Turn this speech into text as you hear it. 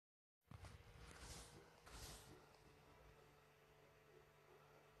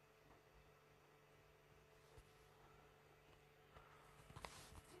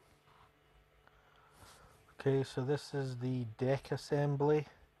Okay, so this is the deck assembly.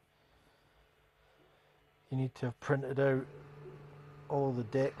 You need to have printed out all the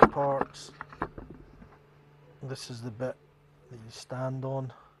deck parts. This is the bit that you stand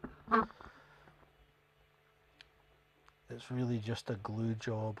on. It's really just a glue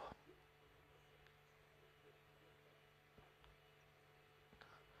job.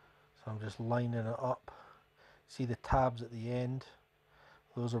 So I'm just lining it up. See the tabs at the end?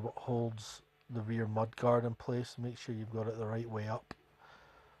 Those are what holds the rear mudguard in place. Make sure you've got it the right way up.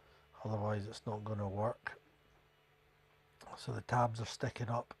 Otherwise it's not going to work. So the tabs are sticking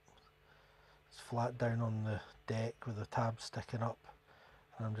up. It's flat down on the deck with the tabs sticking up.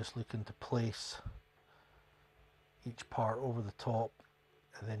 And I'm just looking to place each part over the top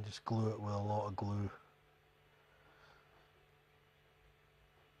and then just glue it with a lot of glue.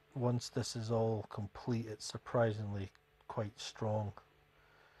 Once this is all complete, it's surprisingly quite strong.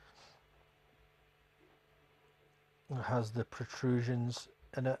 It has the protrusions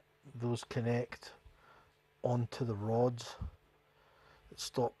in it. Those connect onto the rods. It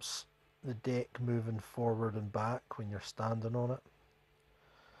stops the deck moving forward and back when you're standing on it.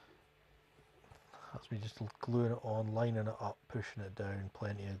 That's me just gluing it on, lining it up, pushing it down,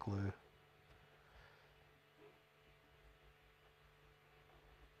 plenty of glue.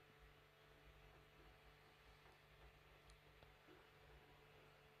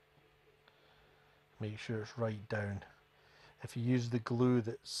 Make sure it's right down. If you use the glue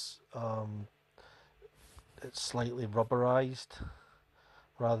that's it's slightly rubberized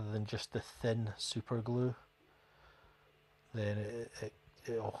rather than just the thin super glue, then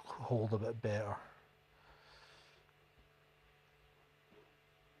it'll hold a bit better.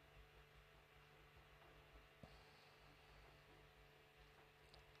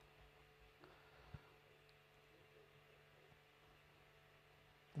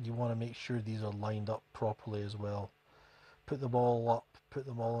 You want to make sure these are lined up properly as well. Put them all up, put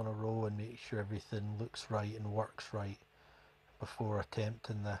them all in a row and make sure everything looks right and works right before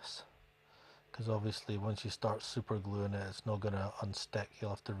attempting this. Because obviously once you start super gluing it, it's not going to unstick.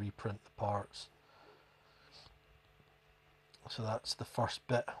 You'll have to reprint the parts. So that's the first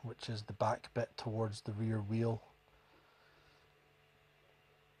bit, which is the back bit towards the rear wheel.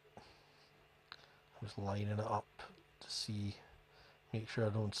 I'm just lining it up to see, make sure I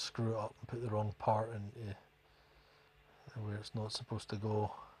don't screw it up and put the wrong part in where it's not supposed to go.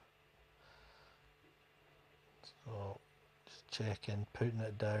 So just checking, putting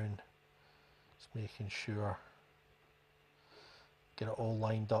it down, just making sure. Get it all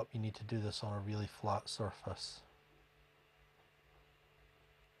lined up. You need to do this on a really flat surface.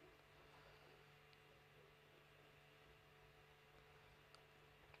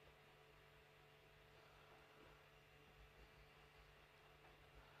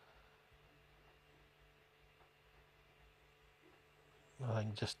 I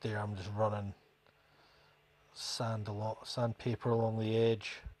think just there I'm just running sandpaper along the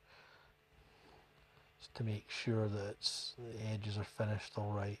edge just to make sure that the edges are finished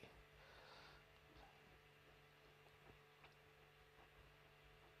all right.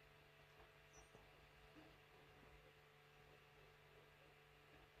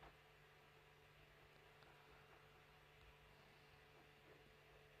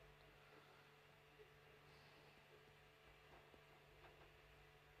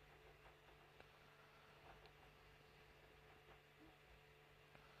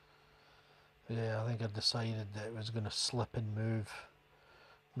 Yeah, I think I decided that it was going to slip and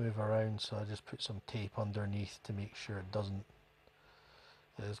move around, so I just put some tape underneath to make sure it doesn't.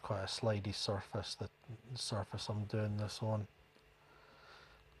 It is quite a slidey surface, the surface I'm doing this on.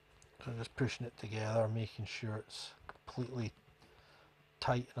 So I'm just pushing it together, making sure it's completely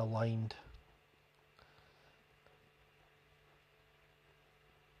tight and aligned.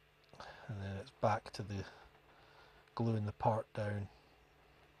 And then it's back to the gluing the part down.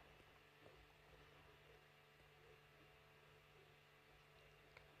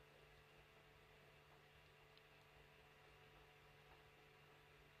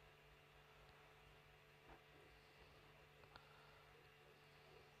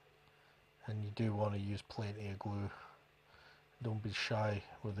 And you do want to use plenty of glue. Don't be shy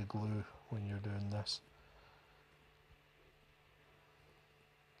with the glue when you're doing this.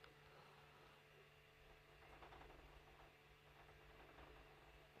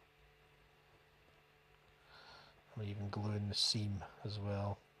 I'm even gluing the seam as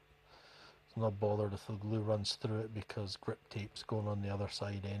well. I'm not bothered if the glue runs through it because grip tape's going on the other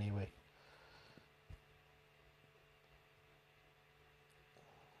side anyway.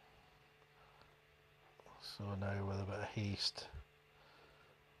 So now with a bit of haste,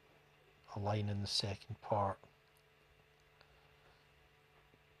 aligning the second part.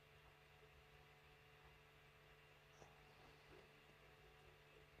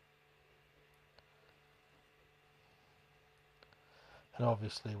 And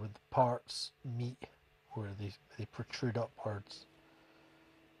obviously with the parts meet where they protrude upwards,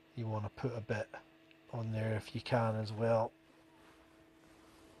 you want to put a bit on there if you can as well.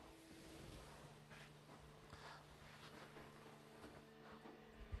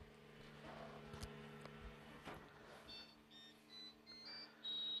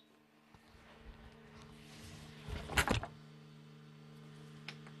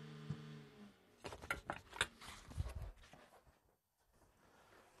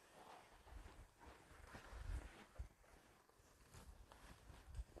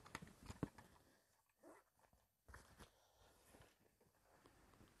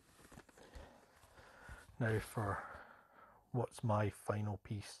 Now for what's my final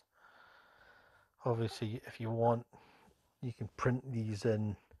piece. Obviously if you want, you can print these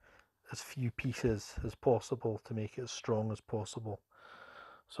in as few pieces as possible to make it as strong as possible.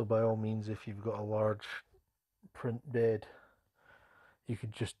 So by all means, if you've got a large print bed, you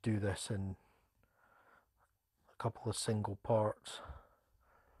could just do this in a couple of single parts,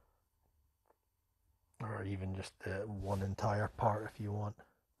 or even just one entire part if you want.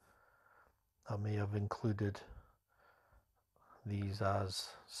 I may have included these as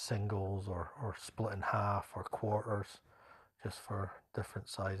singles or split in half or quarters, just for different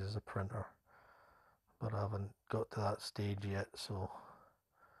sizes of printer, but I haven't got to that stage yet, so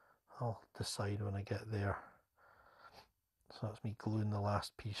I'll decide when I get there. So that's me gluing the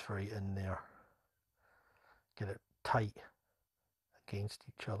last piece right in there, get it tight against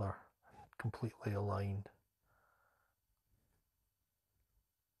each other, completely aligned.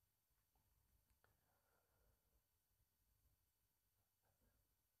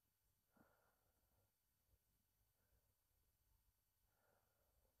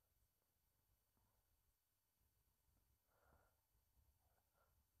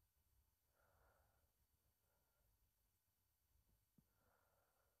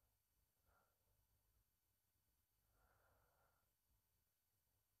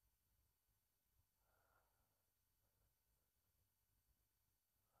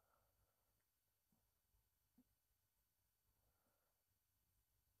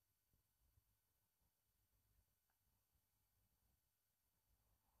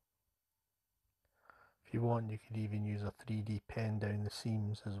 If you want, you could even use a 3D pen down the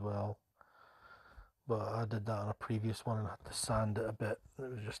seams as well, but I did that on a previous one and had to sand it a bit. It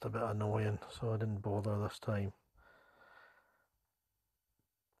was just a bit annoying, so I didn't bother this time.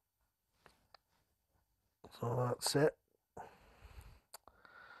 So that's it.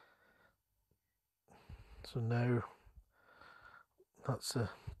 So now that's the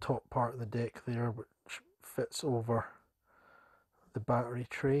top part of the deck there, which fits over the battery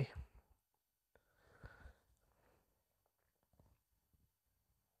tray.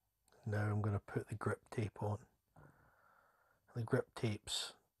 Now I'm going to put the grip tape on. The grip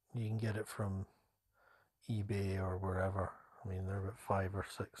tapes, you can get it from eBay or wherever. I mean, they're about £5 or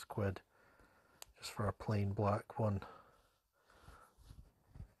 £6 just for a plain black one,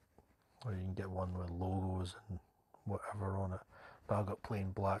 or you can get one with logos and whatever on it, but I got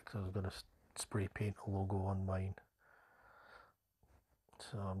plain black, so I was going to spray paint a logo on mine.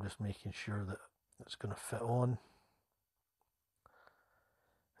 So I'm just making sure that it's going to fit on,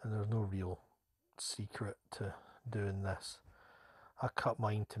 and there's no real secret to doing this. I cut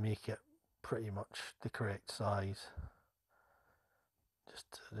mine to make it pretty much the correct size, just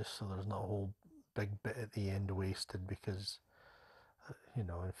so there's not a whole big bit at the end wasted, because you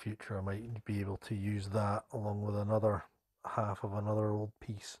know, in future I might be able to use that along with another half of another old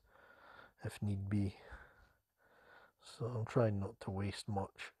piece if need be. So I'm trying not to waste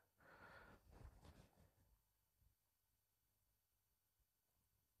much.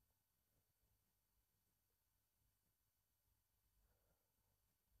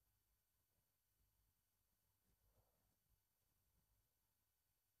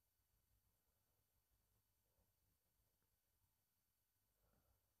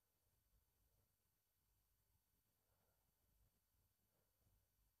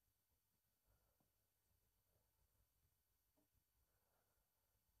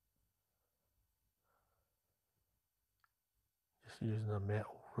 Just using a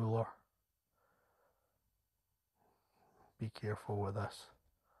metal ruler. Be careful with this.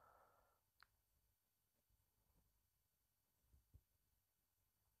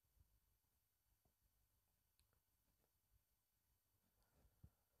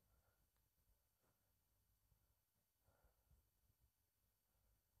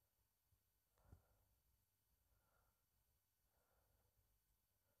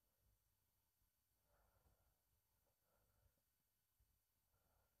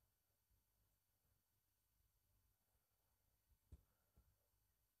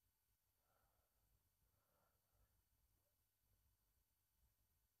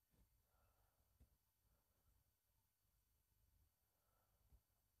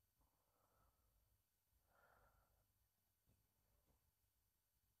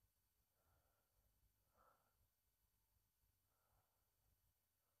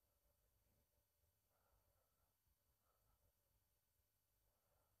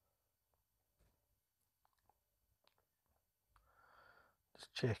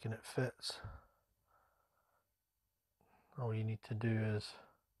 Just checking it fits. All you need to do is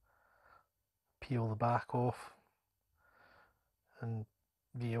peel the back off and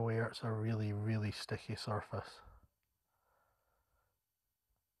be aware it's a really sticky surface.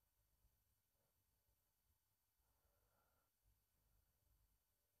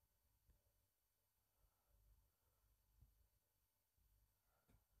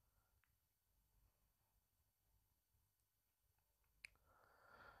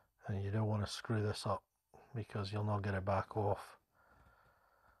 And you don't want to screw this up because you'll not get it back off.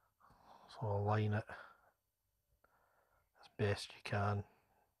 So align it as best you can.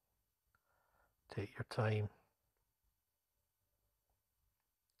 Take your time.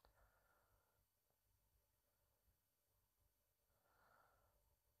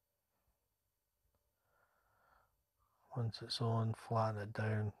 Once it's on, flatten it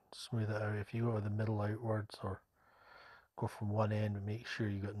down, smooth it out. If you go to the middle outwards or go from one end, make sure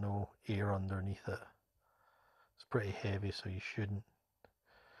you got no air underneath it. It's pretty heavy, so you shouldn't.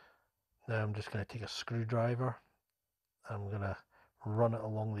 Now I'm just going to take a screwdriver. I'm going to run it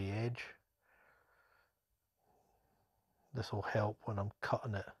along the edge. This will help when I'm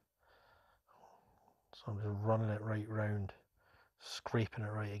cutting it. So I'm just running it right round, scraping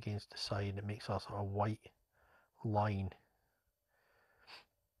it right against the side. It makes a sort of white line.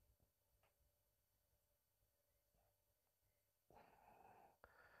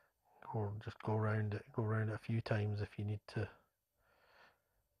 Or just go around it a few times if you need to.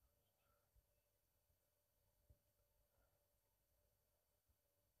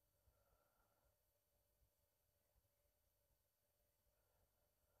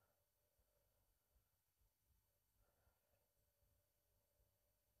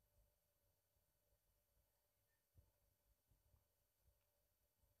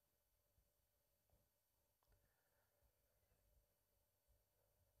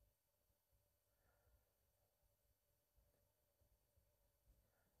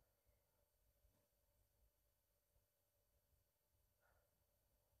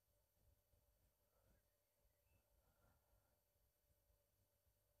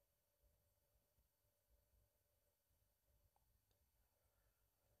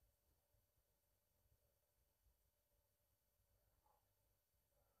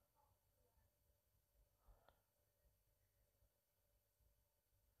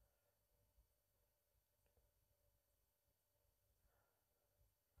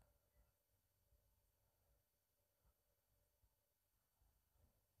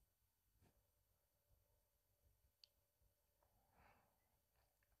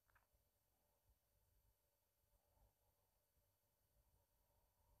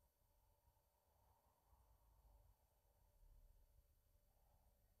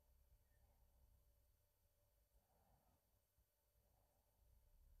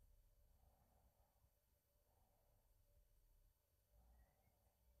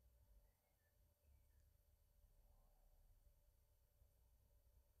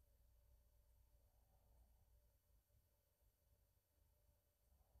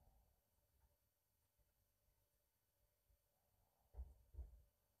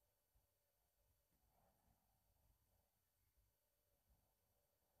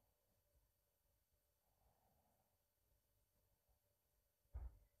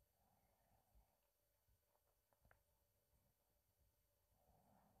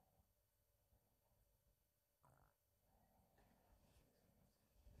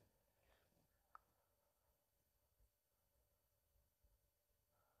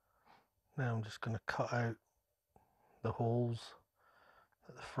 Now I'm just going to cut out the holes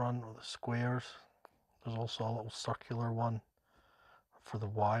at the front, or the squares. There's also a little circular one for the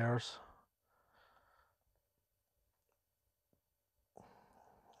wires.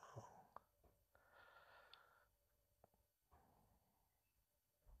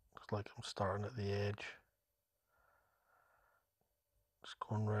 Looks like I'm starting at the edge. Just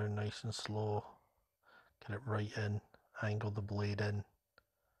going round nice and slow. Get it right in, angle the blade in.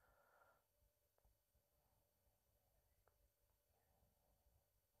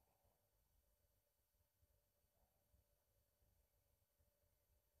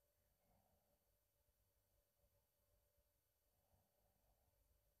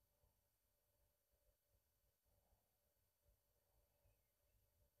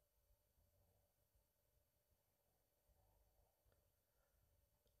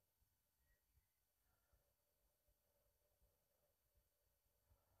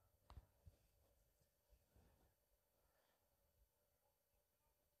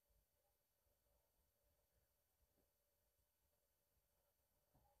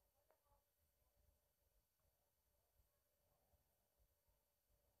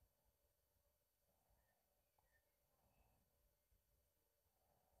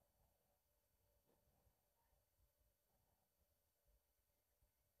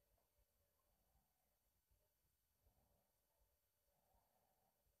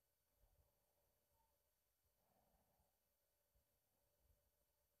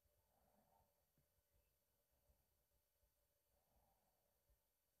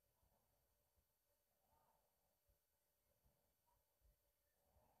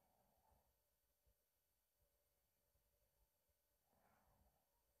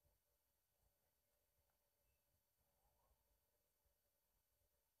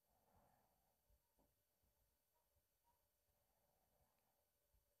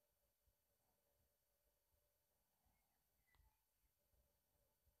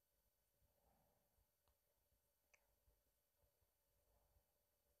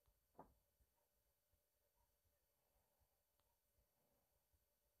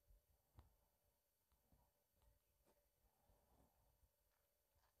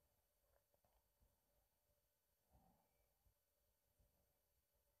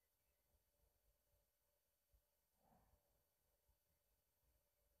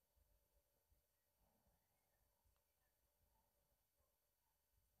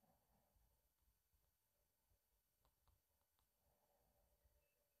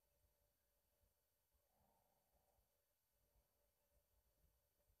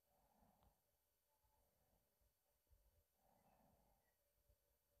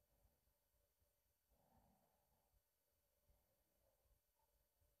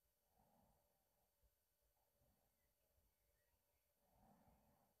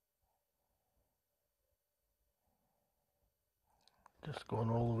 Just going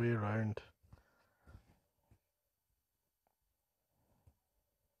all the way around.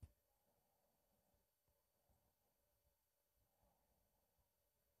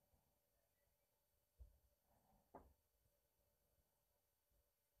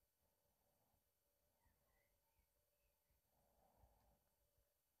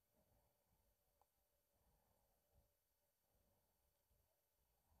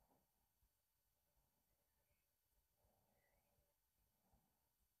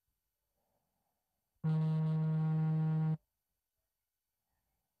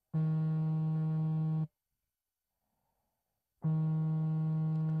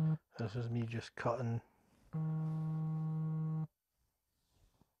 This is me just cutting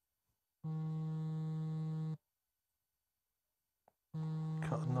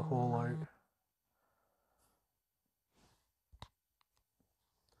the hole out.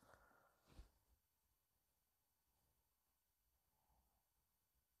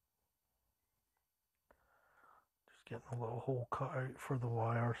 Just getting a little hole cut out for the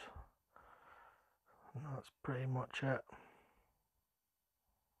wires. And that's pretty much it.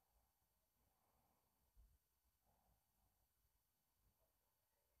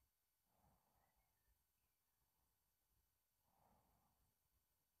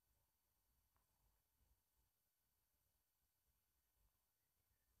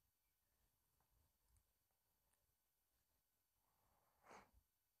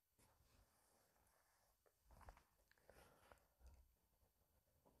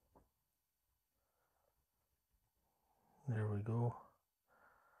 There we go.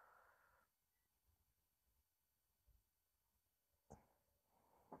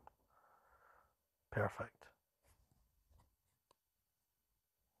 Perfect.